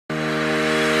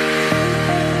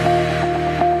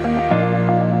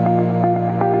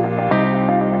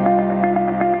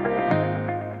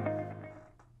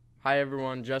Hi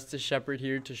everyone, Justice Shepard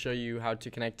here to show you how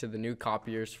to connect to the new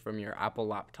copiers from your Apple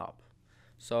laptop.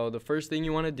 So the first thing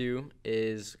you want to do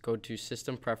is go to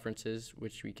System Preferences,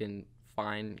 which we can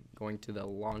find going to the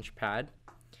Launch Pad,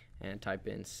 and type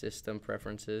in System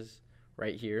Preferences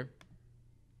right here.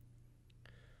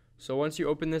 So once you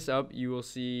open this up, you will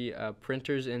see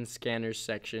Printers and Scanners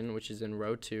section, which is in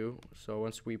row 2. So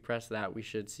once we press that, we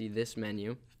should see this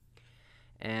menu.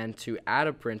 And to add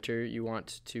a printer, you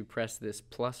want to press this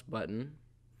plus button,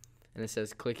 and it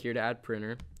says click here to add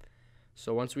printer.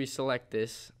 So once we select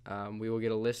this, we will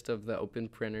get a list of the open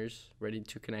printers ready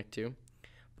to connect to.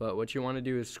 But what you want to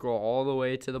do is scroll all the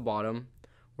way to the bottom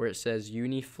where it says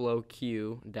Uniflow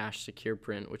Q-Secure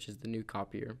Print, which is the new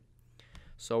copier.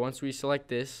 So once we select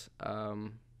this,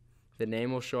 the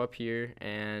name will show up here,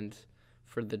 and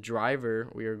for the driver,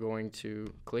 we are going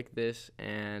to click this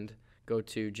and go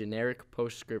to generic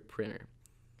PostScript printer.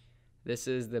 This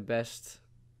is the best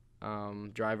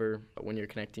driver when you're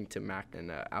connecting to Mac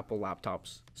and Apple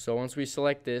laptops. So once we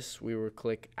select this, we will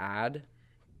click add,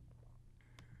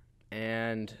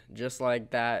 and just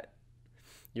like that,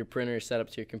 your printer is set up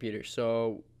to your computer.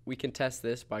 So we can test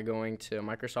this by going to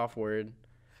Microsoft Word,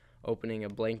 opening a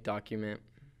blank document,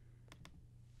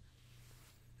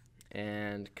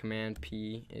 and Command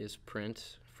P is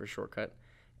print for shortcut.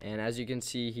 And as you can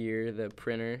see here, the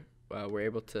printer, we're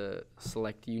able to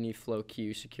select Uniflow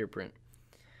Q Secure Print.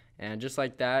 And just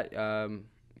like that,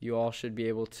 you all should be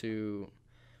able to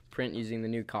print using the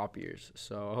new copiers.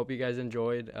 So I hope you guys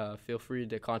enjoyed. Feel free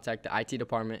to contact the IT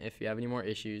department if you have any more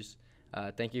issues.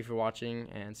 Thank you for watching,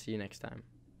 and see you next time.